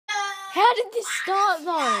How did this start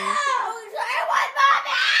though? I want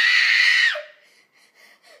mommy!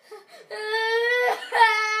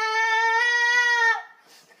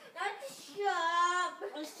 Shut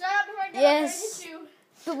up before I get Yes. you.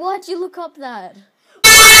 But why'd you look up that?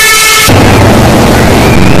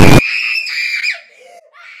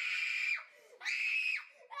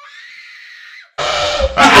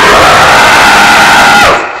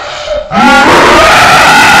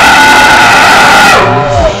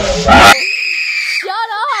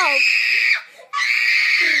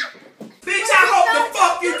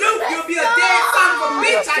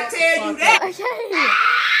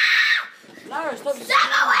 Lara, stop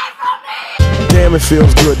away from me! Damn, it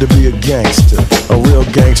feels good to be a gangster. A real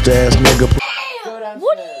gangster ass nigga.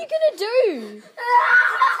 What are you gonna do?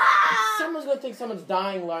 Someone's gonna think someone's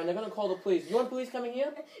dying, Lara, and they're gonna call the police. You want police coming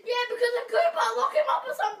here? Yeah, because I'm good, but lock him up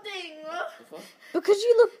or something. Because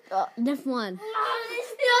you look. Never mind.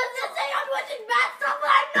 You're just saying I'm watching bad stuff, but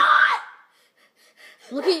I'm not!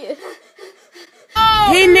 Look at you.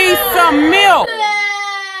 He needs some milk.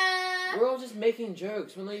 We're all just making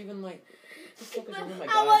jokes. We're not even like. Just focus on my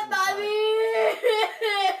guys. I want mommy!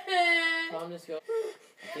 Calm this girl. I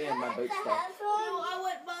think I have my boat stuck. No, I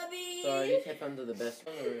want mommy! Sorry, you kept under the best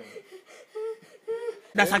one.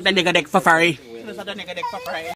 That's like the nigga dick for furry. That's like the nigga dick for furry.